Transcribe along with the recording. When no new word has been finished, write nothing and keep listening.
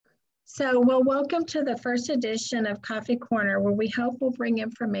Welcome to the first edition of Coffee Corner, where we hope will bring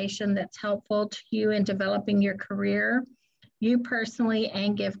information that's helpful to you in developing your career, you personally,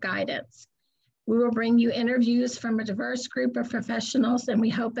 and give guidance. We will bring you interviews from a diverse group of professionals, and we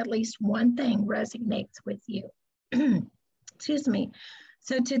hope at least one thing resonates with you. Excuse me.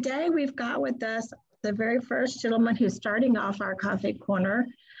 So today we've got with us the very first gentleman who's starting off our Coffee Corner,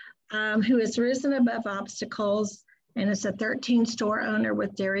 who has risen above obstacles and is a 13-store owner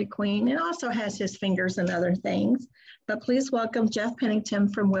with Dairy Queen and also has his fingers in other things. But please welcome Jeff Pennington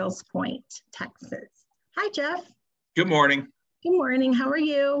from Wills Point, Texas. Hi, Jeff. Good morning. Good morning. How are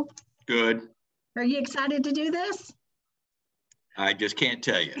you? Good. Are you excited to do this? I just can't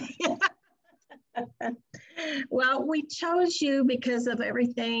tell you. Well, we chose you because of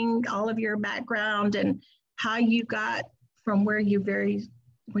everything, all of your background and how you got from where you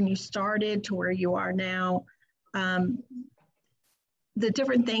when you started to where you are now. The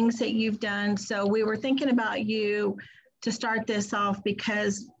different things that you've done. So we were thinking about you to start this off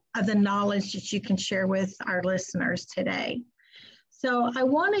because of the knowledge that you can share with our listeners today. So I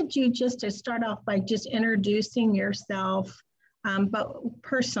wanted you just to start off by just introducing yourself, but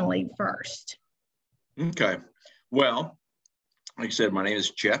personally first. Okay. Well, like I said, my name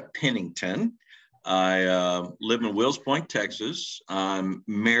is Jeff Pennington. I live in Wills Point, Texas. I'm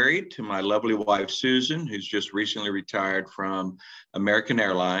married to my lovely wife, Susan, who's just recently retired from American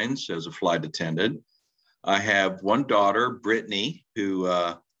Airlines as a flight attendant. I have one daughter, Brittany, who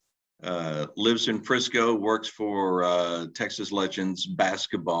lives in Frisco, works for Texas Legends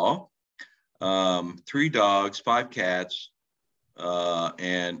basketball. 3 dogs, 5 cats,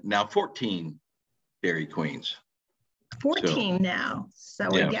 and now 14 Dairy Queens. 14 now.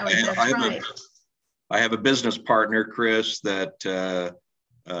 So yeah, that's right. I have a business partner, Chris, that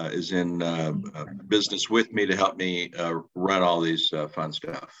is in business with me to help me run all these fun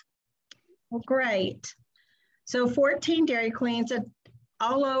stuff. Well, great. So 14 Dairy Queens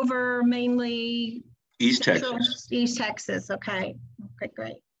all over, mainly East Texas. East Texas. Okay. Okay,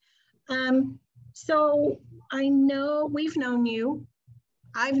 great. So I know we've known you.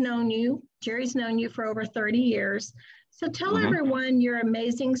 I've known you. Jerry's known you for over 30 years. So tell everyone your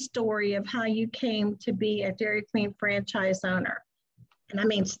amazing story of how you came to be a Dairy Queen franchise owner. And I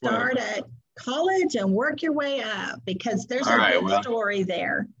mean, start at college and work your way up, because there's a good story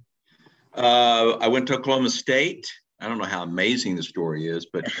there. I went to Oklahoma State. I don't know how amazing the story is,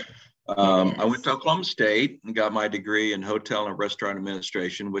 but I went to Oklahoma State and got my degree in hotel and restaurant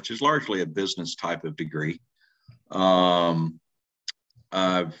administration, which is largely a business type of degree.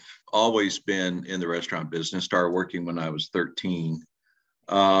 I've always been in the restaurant business, started working when I was 13.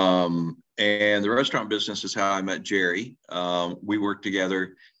 And the restaurant business is how I met Jerry. We worked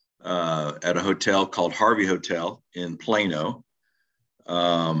together at a hotel called Harvey Hotel in Plano.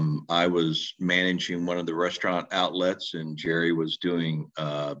 I was managing one of the restaurant outlets and Jerry was doing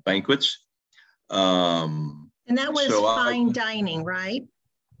banquets. And that was fine dining, right?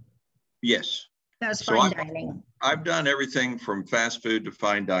 Yes. That was fine dining. I've done everything from fast food to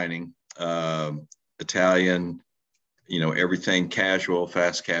fine dining, Italian, everything casual,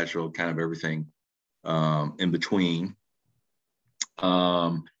 fast casual, kind of everything in between.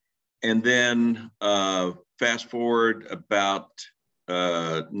 And then fast forward about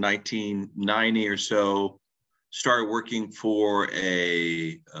 1990 or so, started working for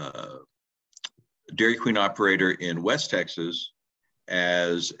a Dairy Queen operator in West Texas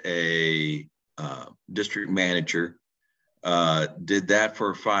as a district manager. Did that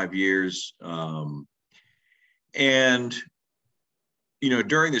for 5 years. And,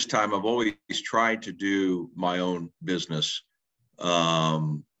 during this time, I've always tried to do my own business.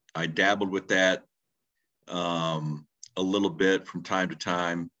 I dabbled with that a little bit from time to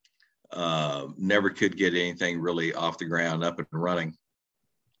time. Never could get anything really off the ground, up and running.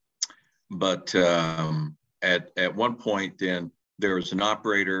 But at one point then, there was an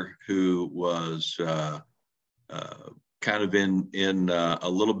operator who was kind of in a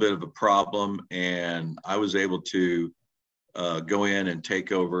little bit of a problem, and I was able to go in and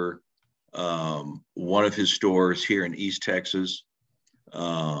take over one of his stores here in East Texas,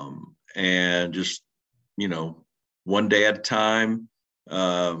 and just, one day at a time,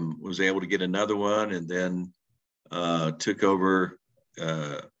 was able to get another one, and then took over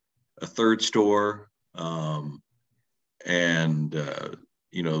a 3rd store.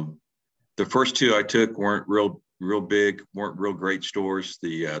 The first 2 I took weren't real big, weren't real great stores.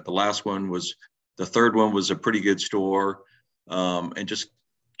 The last one was, the 3rd one was a pretty good store, and just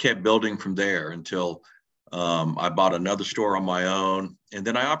kept building from there until I bought another store on my own. And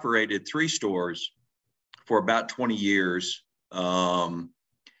then I operated 3 stores for about 20 years.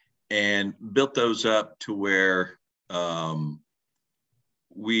 and built those up to where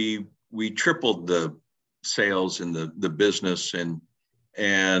we tripled the sales in the business. And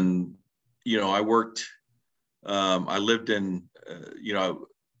I lived in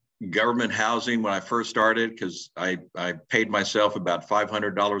government housing when I first started, because I paid myself about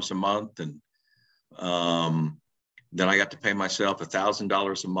 $500 a month, and then I got to pay myself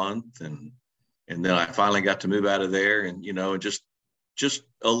 $1,000 a month, and then I finally got to move out of there, and just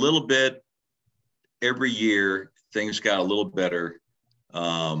a little bit every year, things got a little better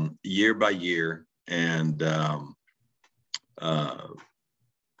year by year, and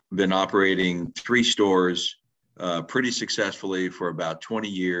been operating 3 stores pretty successfully for about 20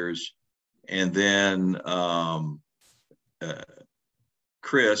 years. And then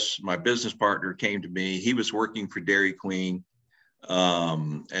Chris, my business partner, came to me. He was working for Dairy Queen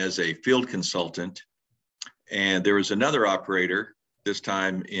as a field consultant. And there was another operator, this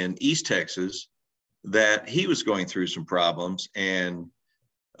time in East Texas, that he was going through some problems, and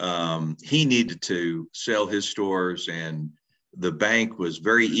he needed to sell his stores, and the bank was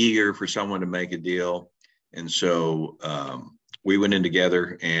very eager for someone to make a deal. And so we went in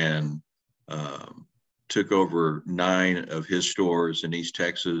together and took over 9 of his stores in East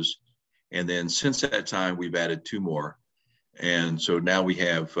Texas. And then since that time, we've added 2 more. And so now we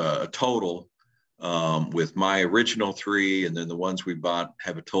have a total with my original 3, and then the ones we bought,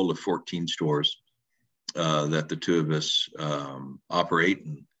 have a total of 14 stores that the 2 of us operate.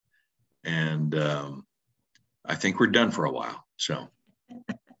 And I think we're done for a while. So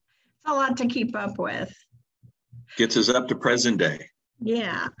it's a lot to keep up with. Gets us up to present day.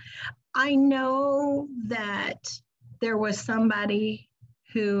 Yeah. I know that there was somebody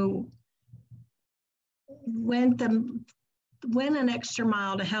who went an extra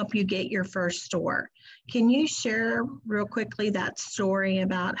mile to help you get your first store. Can you share real quickly that story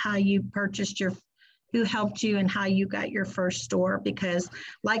about how you purchased who helped you and how you got your first store? Because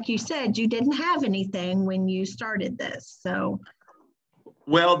like you said, you didn't have anything when you started this. So,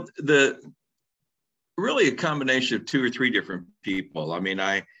 well, really a combination of 2 or 3 different people. I mean,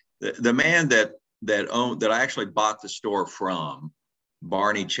 the man that I actually bought the store from,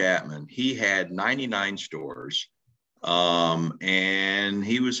 Barney Chapman, he had 99 stores, and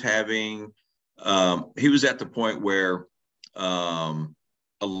he was at the point where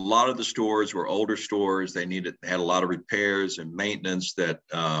a lot of the stores were older stores. They had a lot of repairs and maintenance that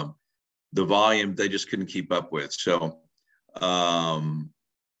the volume they just couldn't keep up with. So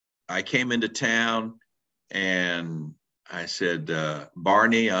I came into town and I said,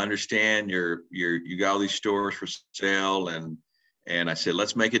 Barney, I understand you got all these stores for sale, and I said,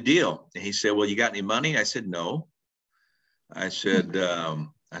 let's make a deal. And he said, well, you got any money? I said, no. I said, I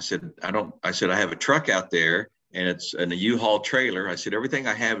have a truck out there, and it's in a U-Haul trailer. I said, everything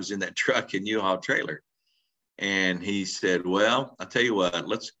I have is in that truck and U-Haul trailer. And he said, well, I'll tell you what,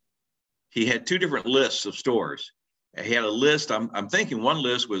 he had 2 different lists of stores. He had a list. I'm thinking one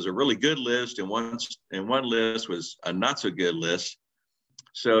list was a really good list, and one list was a not so good list.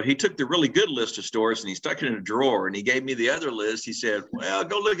 So he took the really good list of stores and he stuck it in a drawer, and he gave me the other list. He said, well,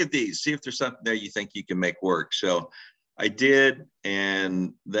 go look at these, see if there's something there you think you can make work. So I did.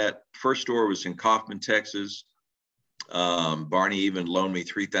 And that first store was in Kaufman, Texas. Barney even loaned me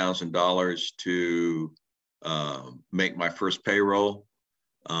 $3,000 to make my first payroll.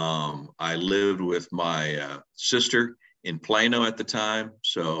 I lived with my sister in Plano at the time.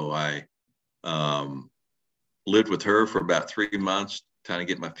 So I lived with her for about 3 months, trying to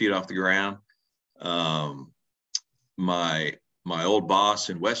get my feet off the ground. My old boss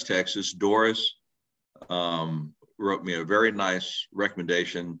in West Texas, Doris, wrote me a very nice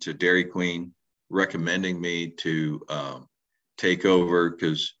recommendation to Dairy Queen, recommending me to take over,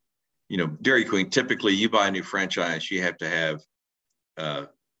 because, Dairy Queen, typically you buy a new franchise, you have to have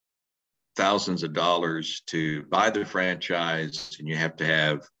thousands of dollars to buy the franchise, and you have to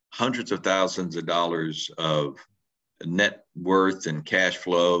have hundreds of thousands of dollars of net worth and cash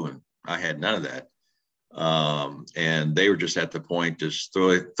flow, and I had none of that. And they were just at the point, just throw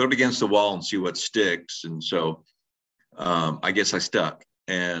it against the wall and see what sticks. And so I guess I stuck.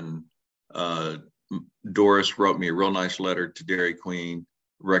 And Doris wrote me a real nice letter to Dairy Queen,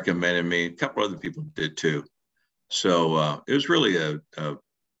 recommended me. A couple other people did too. So it was really a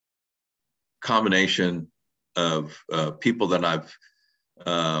combination of people that I've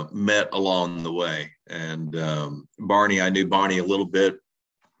met along the way. And Barney, I knew Barney a little bit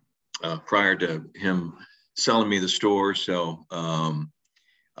prior to him selling me the store. So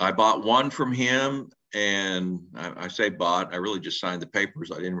I bought one from him, and I say bought, I really just signed the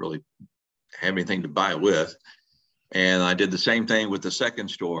papers. I didn't really have anything to buy it with. And I did the same thing with the second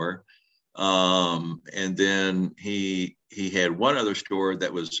store. And then he had one other store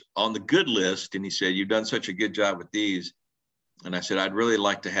that was on the good list. And he said, "You've done such a good job with these." And I said, "I'd really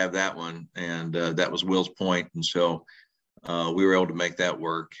like to have that one." And that was Wills Point. And so we were able to make that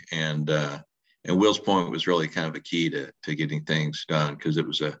work. And Wills Point was really kind of a key to getting things done, because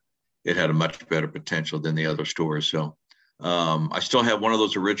it had a much better potential than the other stores. So I still have one of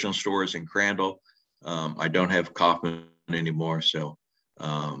those original stores in Crandall. I don't have Kaufman anymore. So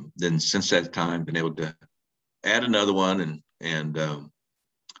then since that time, been able to add another one and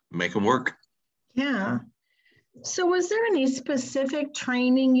make them work. Yeah. So was there any specific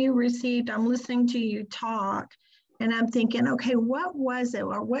training you received? I'm listening to you talk and I'm thinking, okay, what was it,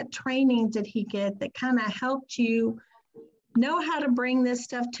 or what training did he get that kind of helped you know how to bring this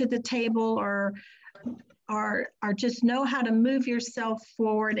stuff to the table, or just know how to move yourself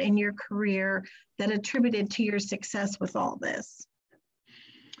forward in your career that attributed to your success with all this?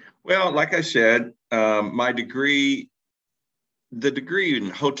 Well, like I said, my degree, the degree in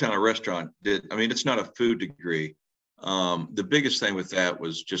hotel and restaurant it's not a food degree. The biggest thing with that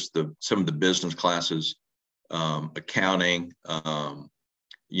was just some of the business classes, accounting,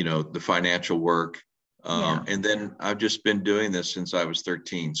 the financial work. And then I've just been doing this since I was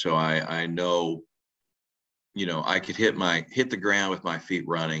 13. So I know, I could hit the ground with my feet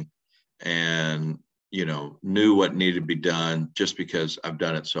running, and, knew what needed to be done just because I've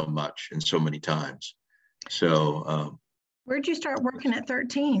done it so much and so many times. So, where'd you start working at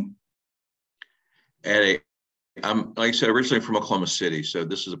 13? I'm, like I said, originally from Oklahoma City. So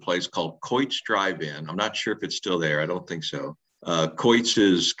this is a place called Coit's Drive-In. I'm not sure if it's still there. I don't think so. Coit's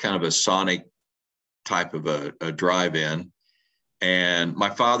is kind of a Sonic type of a drive-in. And my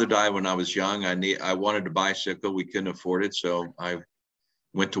father died when I was young. I wanted a bicycle. We couldn't afford it. So I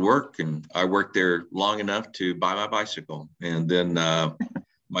went to work, and I worked there long enough to buy my bicycle. And then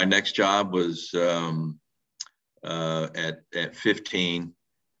my next job was at 15,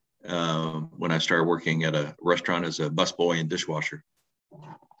 when I started working at a restaurant as a busboy and dishwasher.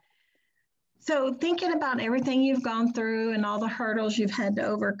 So thinking about everything you've gone through and all the hurdles you've had to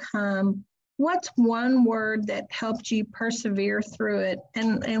overcome, what's one word that helped you persevere through it,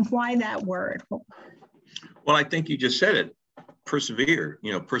 and why that word? Well, I think you just said it. Persevere,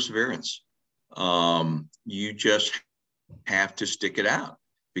 perseverance. You just have to stick it out,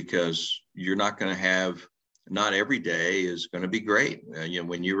 because you're not going to have, not every day is going to be great.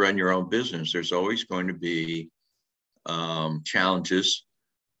 When you run your own business, there's always going to be challenges,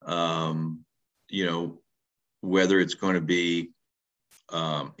 whether it's going to be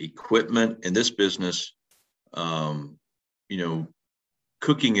equipment in this business,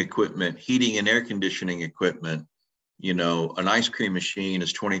 cooking equipment, heating and air conditioning equipment. An ice cream machine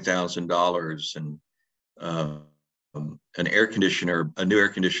is $20,000, and a new air conditioner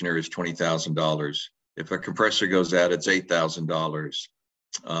is $20,000. If a compressor goes out, it's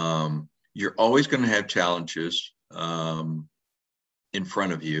 $8,000. You're always going to have challenges in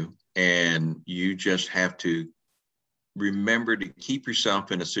front of you, and you just have to remember to keep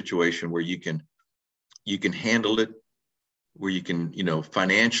yourself in a situation where you can handle it, where you can,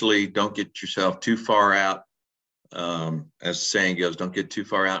 financially don't get yourself too far out. As the saying goes, don't get too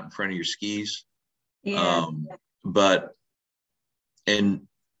far out in front of your skis. Yeah. And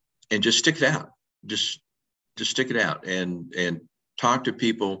just stick it out. Just stick it out and talk to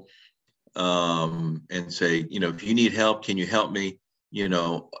people, and say, if you need help, can you help me?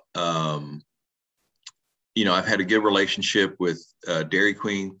 I've had a good relationship with Dairy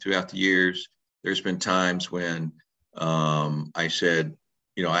Queen throughout the years. There's been times when I said,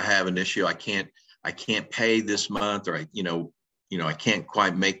 I have an issue. I can't pay this month, or I can't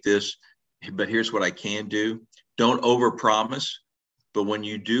quite make this, but here's what I can do. Don't overpromise, but when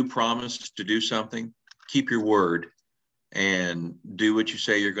you do promise to do something, keep your word and do what you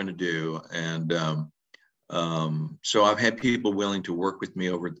say you're going to do. And so I've had people willing to work with me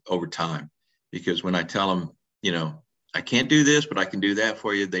over time, because when I tell them, I can't do this, but I can do that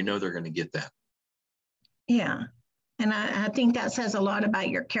for you, they know they're going to get that. Yeah. And I think that says a lot about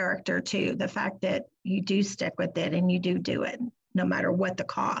your character too, the fact that you do stick with it and you do it, no matter what the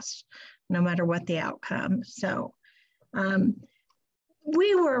cost, no matter what the outcome. So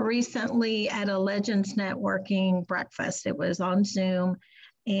we were recently at a Legends Networking breakfast. It was on Zoom,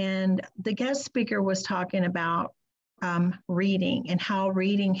 and the guest speaker was talking about reading and how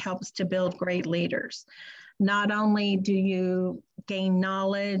reading helps to build great leaders. Not only do you gain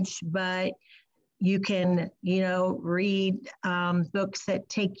knowledge, but you can, read books that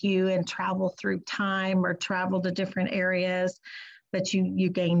take you and travel through time or travel to different areas. but you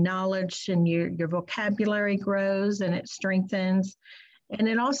gain knowledge and your vocabulary grows and it strengthens. And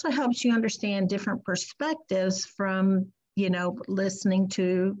it also helps you understand different perspectives from, listening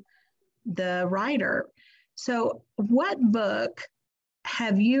to the writer. So what book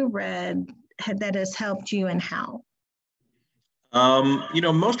have you read that has helped you, and how?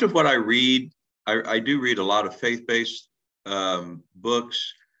 Most of what I read, I do read a lot of faith-based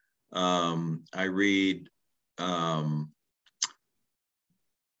books. I read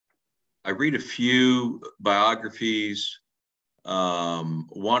a few biographies.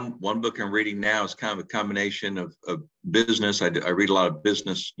 One book I'm reading now is kind of a combination of business. I read a lot of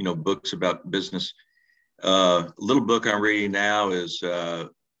business, books about business. A little book I'm reading now is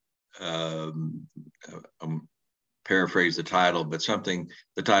paraphrase the title, but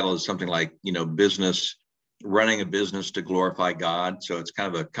the title is something like, business, running a business to glorify God. So it's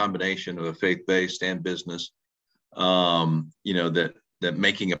kind of a combination of a faith-based and business, that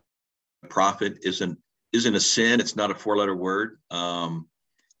making a profit isn't a sin. It's not a 4-letter word.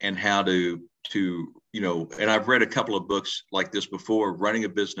 And how to, and I've read a couple of books like this before, running a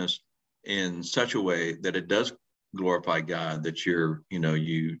business in such a way that it does glorify God, that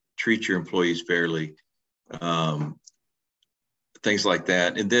you treat your employees fairly, things like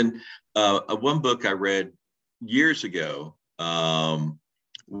that. And then one book I read years ago,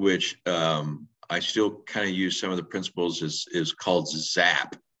 which I still kind of use some of the principles, is called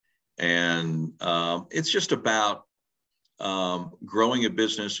ZAP. And it's just about growing a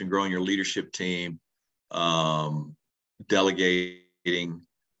business and growing your leadership team, delegating,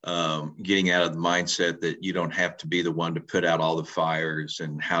 getting out of the mindset that you don't have to be the one to put out all the fires,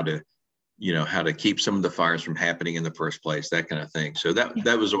 and how to keep some of the fires from happening in the first place, that kind of thing. So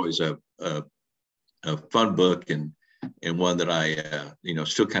that was always a fun book, and one that I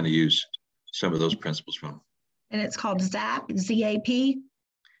still kind of use some of those principles from. And it's called ZAP, Z-A-P?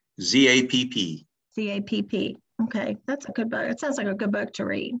 Z-A-P-P. Z-A-P-P. Okay, that's a good book. It sounds like a good book to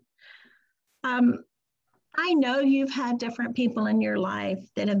read. I know you've had different people in your life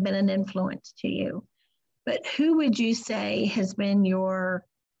that have been an influence to you, but who would you say has been your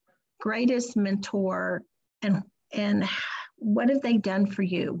greatest mentor, and what have they done for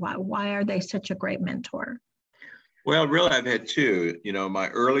you? Why are they such a great mentor? Well, really, I've had two. My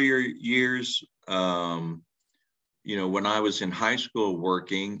earlier years, when I was in high school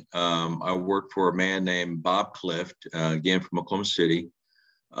working, I worked for a man named Bob Clift, again from Oklahoma City.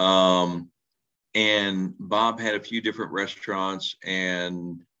 And Bob had a few different restaurants.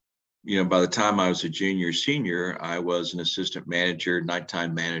 And, by the time I was a junior, senior, I was an assistant manager,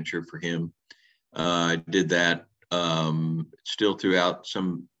 nighttime manager for him. I did that still throughout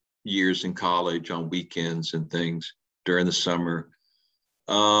some years in college, on weekends and things during the summer.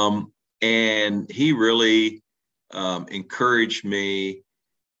 And he really encouraged me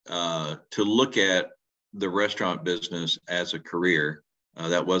to look at the restaurant business as a career.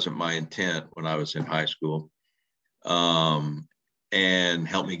 That wasn't my intent when I was in high school, and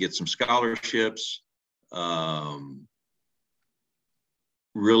helped me get some scholarships,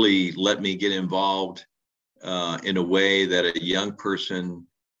 really let me get involved in a way that a young person,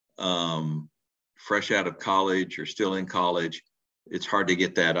 fresh out of college or still in college, it's hard to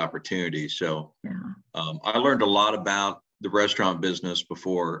get that opportunity. So I learned a lot about the restaurant business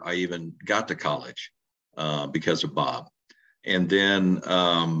before I even got to college because of Bob. And then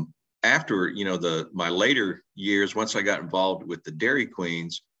after, my later years, once I got involved with the Dairy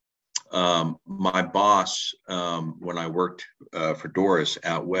Queens, my boss, when I worked for Doris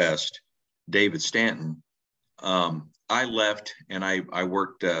out west, David Stanton, I left and I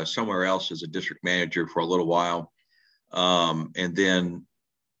worked somewhere else as a district manager for a little while. And then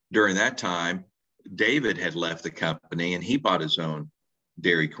during that time, David had left the company and he bought his own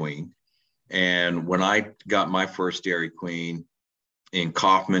Dairy Queen. And when I got my first Dairy Queen in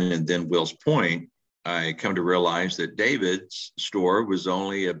Kaufman and then Wills Point, I come to realize that David's store was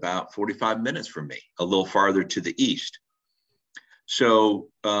only about 45 minutes from me, a little farther to the east. So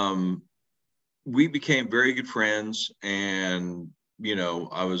we became very good friends. And,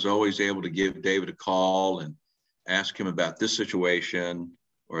 I was always able to give David a call and ask him about this situation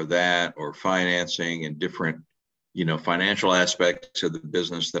or that, or financing and different, financial aspects of the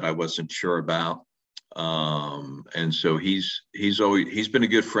business that I wasn't sure about. And so he's been a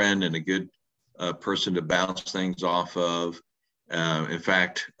good friend and a good person to bounce things off of. In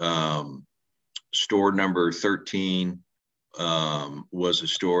fact, store number 13 was a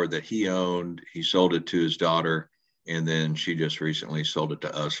store that he owned. He sold it to his daughter, and then she just recently sold it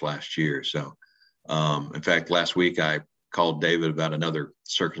to us last year. So, in fact, last week I called David about another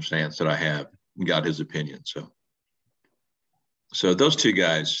circumstance that I have and got his opinion. So So those two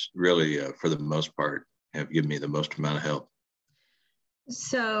guys really, for the most part, have given me the most amount of help.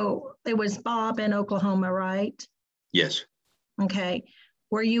 So it was Bob in Oklahoma, right? Yes. Okay.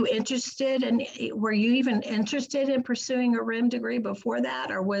 Were you even interested in pursuing a RIM degree before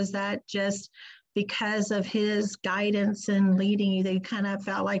that? Or was that just because of his guidance and leading you that you kind of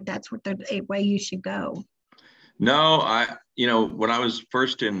felt like that's what the way you should go? No, when I was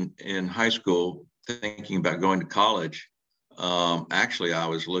first in high school, thinking about going to college, actually, I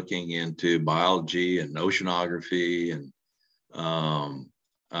was looking into biology and oceanography and,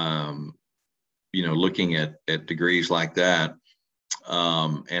 looking at degrees like that.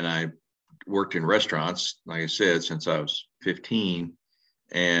 And I worked in restaurants, like I said, since I was 15.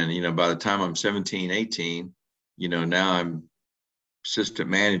 And, by the time I'm 17, 18, now I'm assistant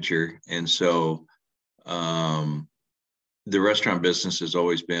manager. And so the restaurant business has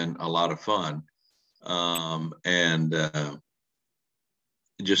always been a lot of fun. And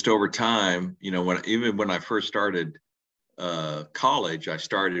just over time, when I first started college, I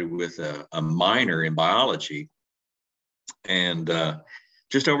started with a minor in biology. And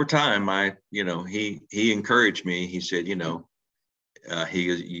just over time, he encouraged me. He said, you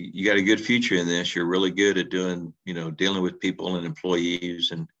got a good future in this. You're really good at dealing with people and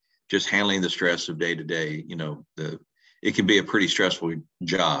employees and just handling the stress of day to day. It can be a pretty stressful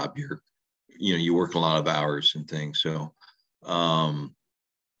job. You work a lot of hours and things. So,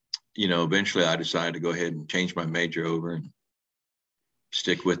 eventually I decided to go ahead and change my major over and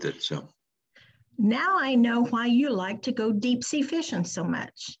stick with it. So now I know why you like to go deep sea fishing so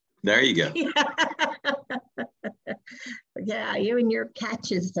much. There you go. Yeah, you and your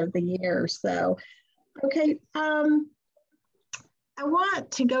catches of the year. So, okay. I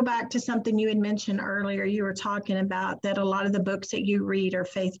want to go back to something you had mentioned earlier. You were talking about that a lot of the books that you read are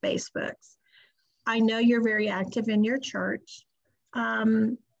faith-based books. I know you're very active in your church.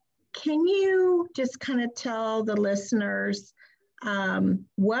 Can you just kind of tell the listeners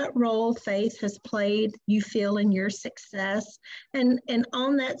what role faith has played, you feel, in your success, and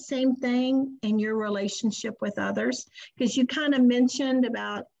on that same thing in your relationship with others? Because you kind of mentioned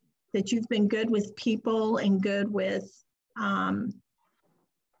about that you've been good with people and good with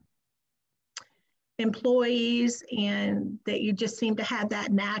employees, and that you just seem to have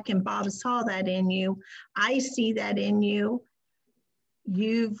that knack, and Bob saw that in you. I see that in you.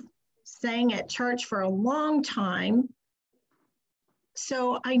 You've sang at church for a long time.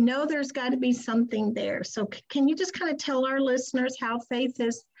 So I know there's got to be something there. So can you just kind of tell our listeners how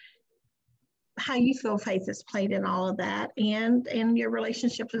you feel faith has played in all of that and in your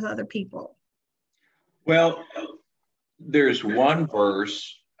relationship with other people? Well, there's one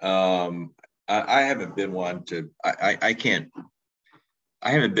verse. I haven't been one to, I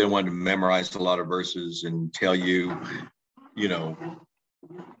haven't been one to memorize a lot of verses and tell you,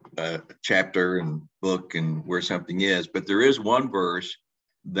 a chapter and book and where something is, but there is one verse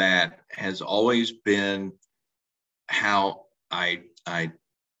that has always been how I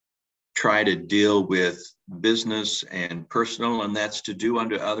try to deal with business and personal, and that's to do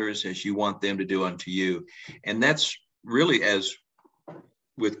unto others as you want them to do unto you. And that's really, as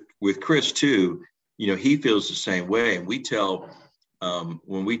with Chris too, he feels the same way. And we tell,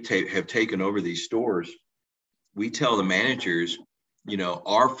 when we have taken over these stores, we tell the managers,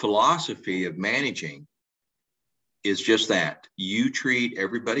 our philosophy of managing is just that. You treat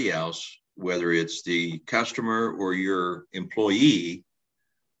everybody else, whether it's the customer or your employee,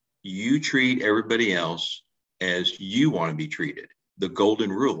 you treat everybody else as you want to be treated, the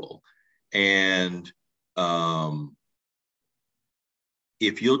golden rule. And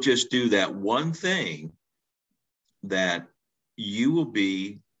if you'll just do that one thing, that you will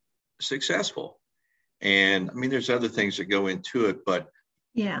be successful. And I mean, there's other things that go into it, but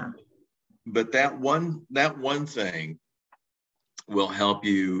that one thing will help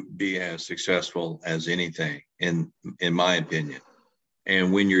you be as successful as anything, in my opinion.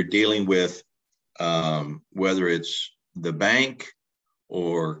 And when you're dealing with whether it's the bank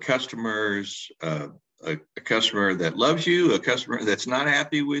or customers, a customer that loves you, a customer that's not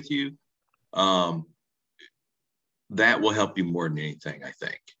happy with you, that will help you more than anything, I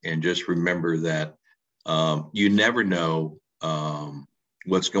think. And just remember that you never know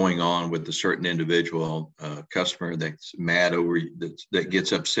what's going on with a certain individual customer that's mad over, that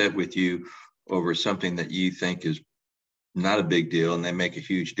gets upset with you over something that you think is not a big deal, and they make a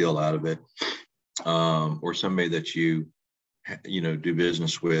huge deal out of it. Or somebody that you do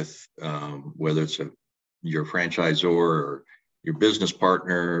business with, whether it's your franchisor or your business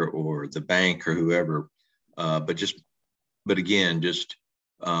partner or the bank or whoever. But again, just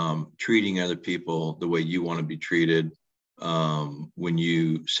treating other people the way you want to be treated, when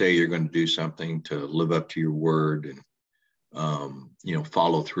you say you're going to do something, to live up to your word and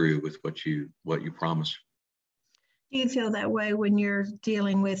follow through with what you promise. Do you feel that way when you're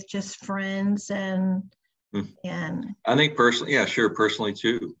dealing with just friends and I think personally, yeah, sure, personally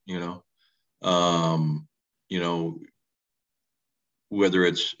too. Whether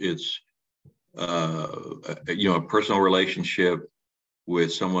it's a personal relationship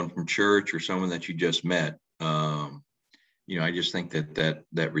with someone from church or someone that you just met. I just think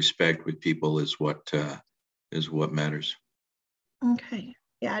that respect with people is what matters. Okay.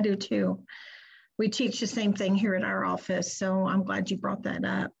 Yeah, I do too. We teach the same thing here in our office, so I'm glad you brought that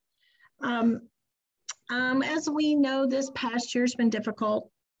up. As we know, this past year's been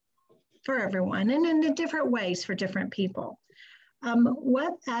difficult for everyone and in different ways for different people.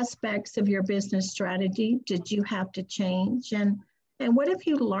 What aspects of your business strategy did you have to change, and what have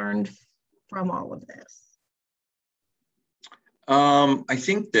you learned from all of this? I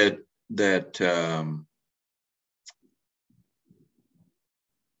think that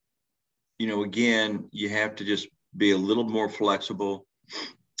again, you have to just be a little more flexible.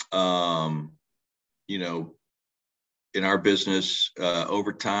 In our business,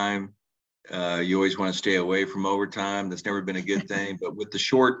 overtime, you always want to stay away from overtime. That's never been a good thing. But with the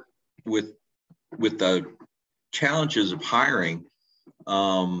challenges of hiring,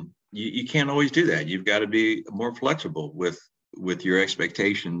 you can't always do that. You've got to be more flexible with your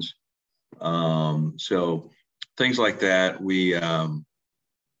expectations. So things like that,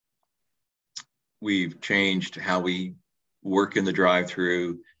 we've changed how we work in the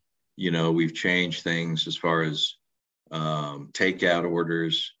drive-through. We've changed things as far as takeout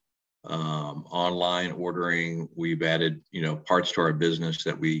orders, online ordering. We've added, parts to our business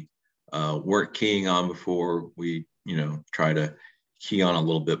that we weren't keying on before. We, try to key on a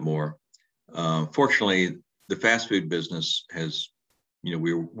little bit more. Fortunately, the fast food business has,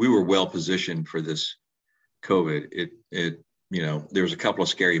 we were well positioned for this COVID. There was a couple of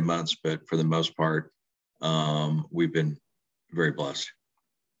scary months, but for the most part, we've been very blessed.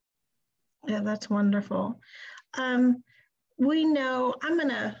 Yeah, that's wonderful. We know, I'm going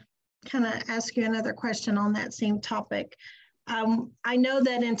to kind of ask you another question on that same topic. I know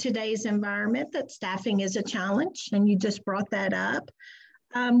that in today's environment that staffing is a challenge, and you just brought that up.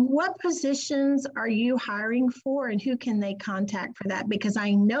 What positions are you hiring for, and who can they contact for that? Because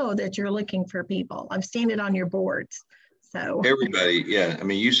I know that you're looking for people. I've seen it on your boards. So everybody, yeah. I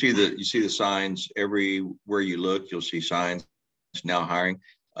mean, you see the signs everywhere you look. You'll see signs now hiring.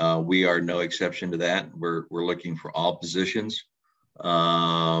 We are no exception to that. We're looking for all positions.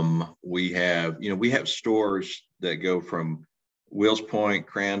 We have stores that go from Wills Point,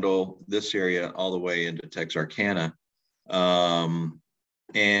 Crandall, this area, all the way into Texarkana.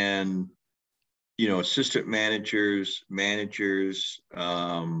 And, assistant managers,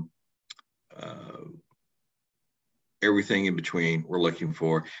 everything in between we're looking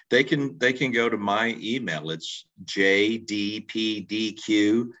for. They can go to my email. It's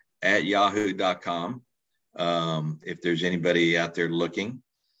jdpdq@yahoo.com. If there's anybody out there looking.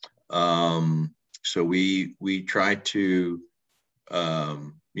 So we try to,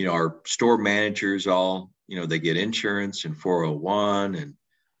 our store managers all, they get insurance and 401, and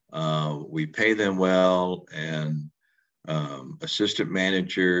we pay them well, and assistant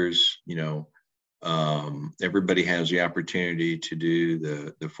managers, everybody has the opportunity to do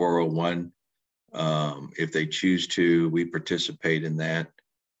the 401. If they choose to, we participate in that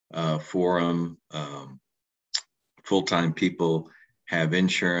for them. Full-time people have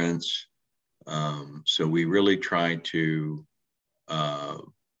insurance. So we really try to,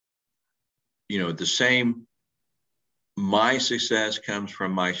 my success comes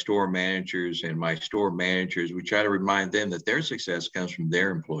from my store managers, and my store managers, we try to remind them that their success comes from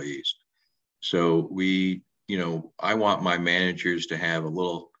their employees. So I want my managers to have a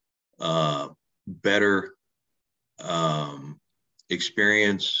little better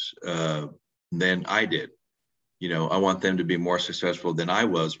experience than I did. I want them to be more successful than I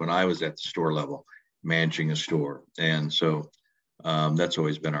was when I was at the store level managing a store. And so that's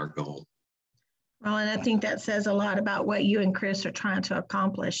always been our goal. Well, and I think that says a lot about what you and Chris are trying to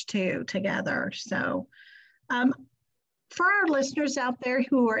accomplish too together. So for our listeners out there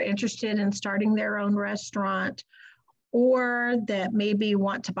who are interested in starting their own restaurant, or that maybe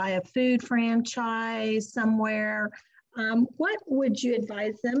want to buy a food franchise somewhere, what would you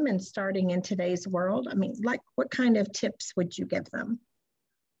advise them in starting in today's world? I mean, like, what kind of tips would you give them?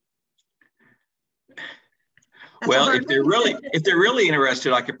 Well, if they're really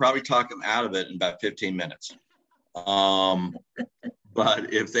interested, I could probably talk them out of it in about 15 minutes.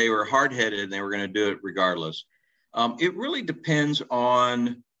 But if they were hard-headed and they were going to do it regardless, It really depends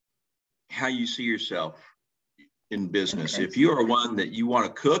on how you see yourself in business. Okay. If you are one that you want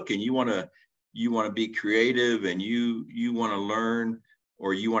to cook and you want to be creative and you want to learn,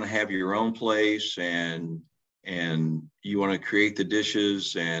 or you want to have your own place and you want to create the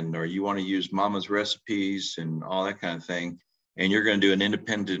dishes, or you want to use mama's recipes and all that kind of thing, and you're going to do an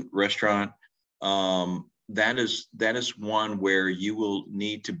independent restaurant, that is one where you will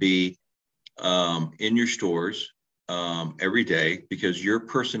need to be in your stores every day, because your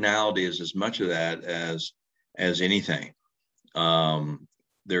personality is as much of that as anything.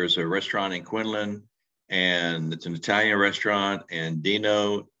 There's a restaurant in Quinlan, and it's an Italian restaurant, and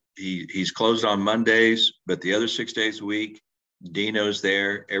Dino, he's closed on Mondays, but the other 6 days a week, Dino's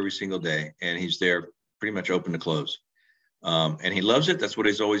there every single day, and he's there pretty much open to close. And he loves it. That's what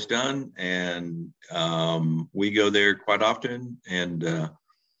he's always done. And we go there quite often. And,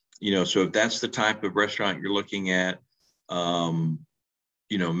 so if that's the type of restaurant you're looking at,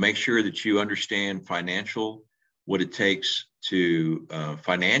 make sure that you understand what it takes to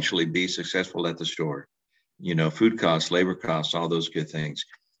financially be successful at the store. Food costs, labor costs, all those good things.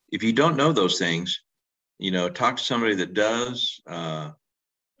 If you don't know those things, talk to somebody that does, and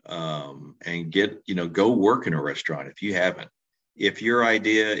go work in a restaurant if you haven't. If your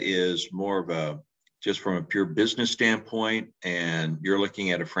idea is more of just from a pure business standpoint, and you're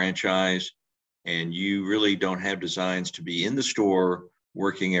looking at a franchise and you really don't have designs to be in the store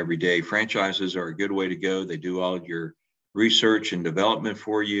working every day, franchises are a good way to go. They do all your research and development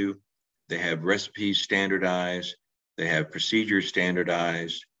for you. They have recipes standardized. They have procedures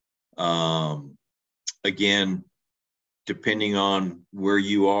standardized. Again, depending on where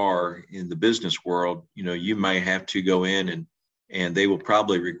you are in the business world, you might have to go in and they will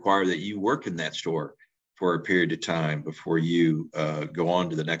probably require that you work in that store for a period of time before you go on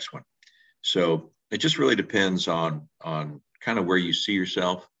to the next one. So it just really depends on kind of where you see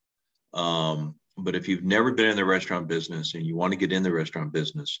yourself. But if you've never been in the restaurant business and you want to get in the restaurant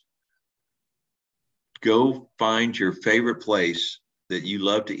business, go find your favorite place that you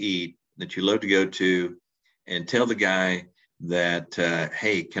love to eat, that you love to go to, and tell the guy that,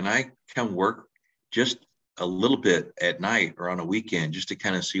 hey, can I come work just a little bit at night or on a weekend just to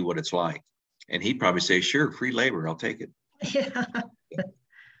kind of see what it's like? And he'd probably say, sure, free labor, I'll take it. Yeah.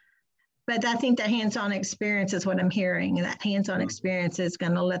 But I think the hands-on experience is what I'm hearing. And that hands-on experience is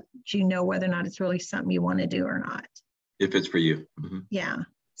going to let you know whether or not it's really something you want to do or not. If it's for you. Mm-hmm. Yeah,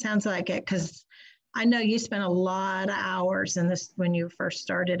 sounds like it. Because I know you spent a lot of hours in this when you first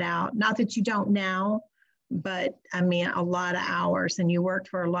started out. Not that you don't now, but I mean, a lot of hours. And you worked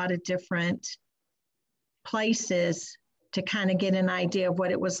for a lot of different places to kind of get an idea of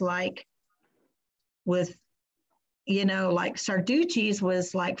what it was like with, like Sarducci's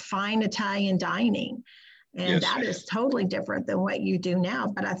was like fine Italian dining. And yes, that is totally different than what you do now.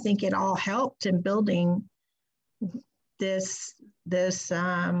 But I think it all helped in building this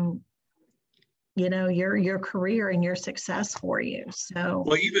your career and your success for you. So,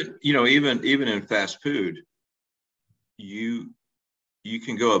 well, even in fast food, you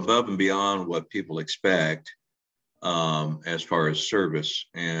can go above and beyond what people expect as far as service.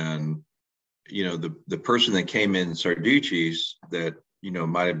 And the person that came in Sarducci's that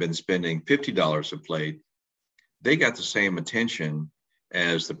might have been spending $50 a plate, they got the same attention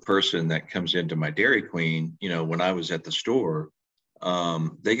as the person that comes into my Dairy Queen. When I was at the store,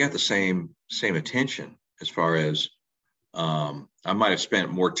 they got the same attention as far as I might have spent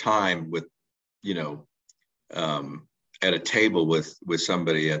more time with at a table with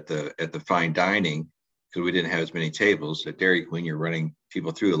somebody at the fine dining, because we didn't have as many tables. At Dairy Queen, you're running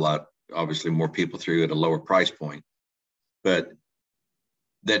people through a lot, obviously more people through at a lower price point, but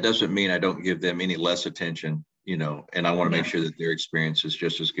that doesn't mean I don't give them any less attention, and I want to make sure that their experience is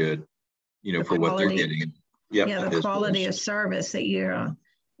just as good, for what they're getting. Yep, yeah, the quality of service that you're,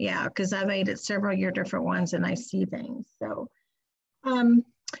 because I've ate at several of your different ones and I see things. So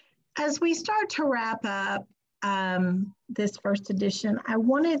as we start to wrap up this first edition, I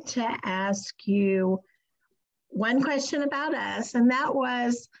wanted to ask you one question about us, and that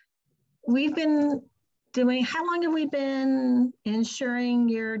was, how long have we been insuring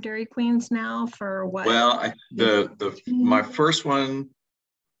your Dairy Queens now? For what? Well, my first one,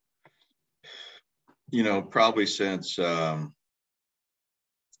 probably since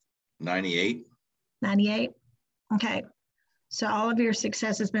 98. 98? Okay. So all of your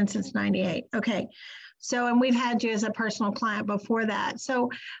success has been since 98. Okay. So, and we've had you as a personal client before that. So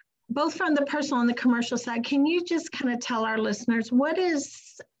both from the personal and the commercial side, can you just kind of tell our listeners what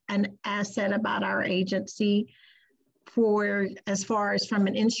is an asset about our agency for as far as from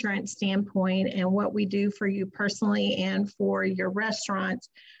an insurance standpoint and what we do for you personally and for your restaurants,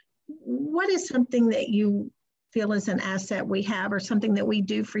 what is something that you feel is an asset we have or something that we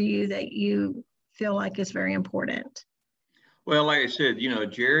do for you that you feel like is very important? Well, like I said,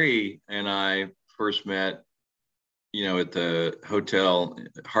 Jerry and I first met, at the hotel,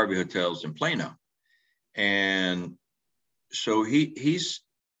 Harvey Hotels in Plano. And so he's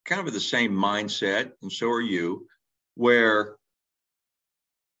kind of of the same mindset, and so are you, where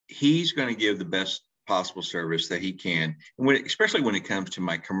he's going to give the best possible service that he can. And especially when it comes to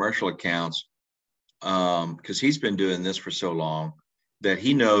my commercial accounts, because he's been doing this for so long that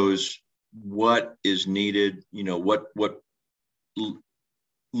he knows what is needed, what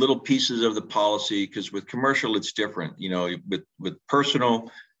little pieces of the policy, because with commercial, it's different, with personal,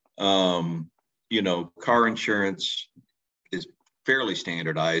 car insurance is fairly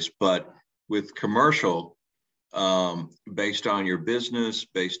standardized, but with commercial, based on your business,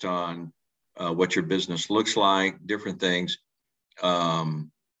 based on what your business looks like, different things,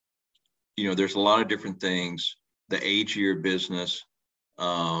 there's a lot of different things, the age of your business,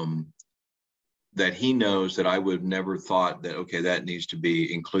 that he knows that I would never thought that, okay, that needs to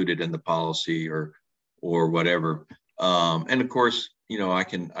be included in the policy or whatever. And of course, I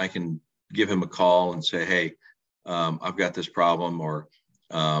can give him a call and say, hey, I've got this problem, or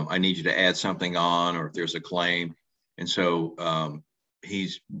I need you to add something on, or if there's a claim. And so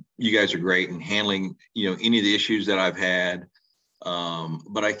you guys are great in handling, any of the issues that I've had.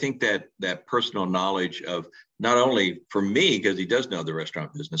 But I think that personal knowledge of not only for me, because he does know the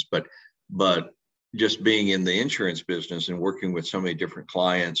restaurant business, but just being in the insurance business and working with so many different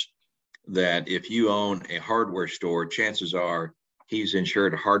clients, that if you own a hardware store, chances are he's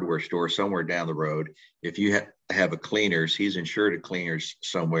insured a hardware store somewhere down the road. If you have a cleaners, he's insured a cleaners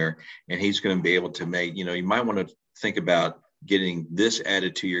somewhere, and he's going to be able to make, you might want to think about getting this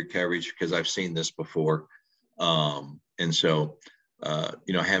added to your coverage because I've seen this before. And so,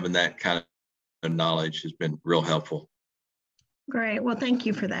 having that kind of knowledge has been real helpful. Great. Well, thank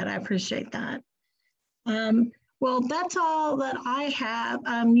you for that. I appreciate that. Well, that's all that I have.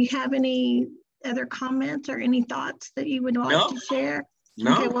 You have any other comments or any thoughts that you would like to share?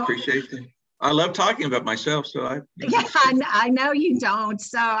 No, okay, well, appreciate it. I love talking about myself, so yeah, I know you don't,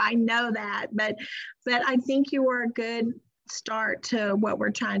 so I know that, but I think you were a good start to what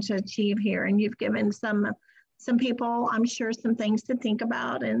we're trying to achieve here, and you've given some people, I'm sure, some things to think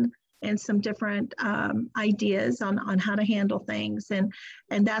about and some different ideas on how to handle things, and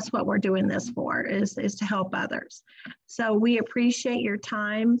that's what we're doing this for, is to help others. So we appreciate your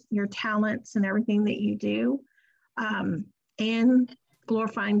time, your talents, and everything that you do, and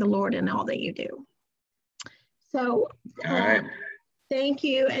glorifying the Lord in all that you do. So all right. Thank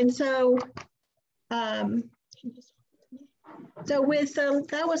you. And so with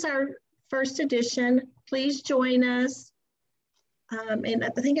that was our first edition. Please join us. And I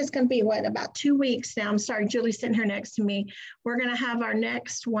think it's going to be, about 2 weeks now. I'm sorry, Julie's sitting here next to me. We're going to have our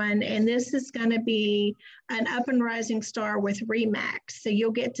next one, and this is going to be an Up and Rising Star with Remax. So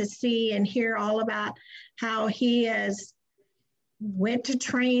you'll get to see and hear all about how he has went to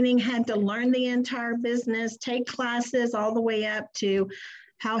training, had to learn the entire business, take classes all the way up to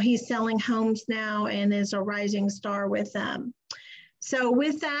how he's selling homes now and is a rising star with them. So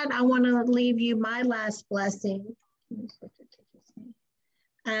with that, I want to leave you my last blessing.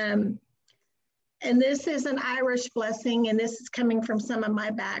 And this is an Irish blessing, and this is coming from some of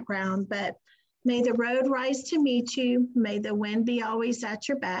my background, but may the road rise to meet you. May the wind be always at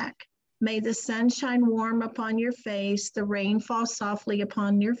your back. May the sun shine warm upon your face, the rain fall softly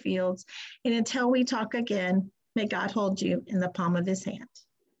upon your fields. And until we talk again, may God hold you in the palm of his hand.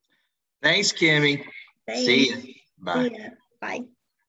 Thanks, Kimmy. Thanks. See you. Bye. See ya. Bye.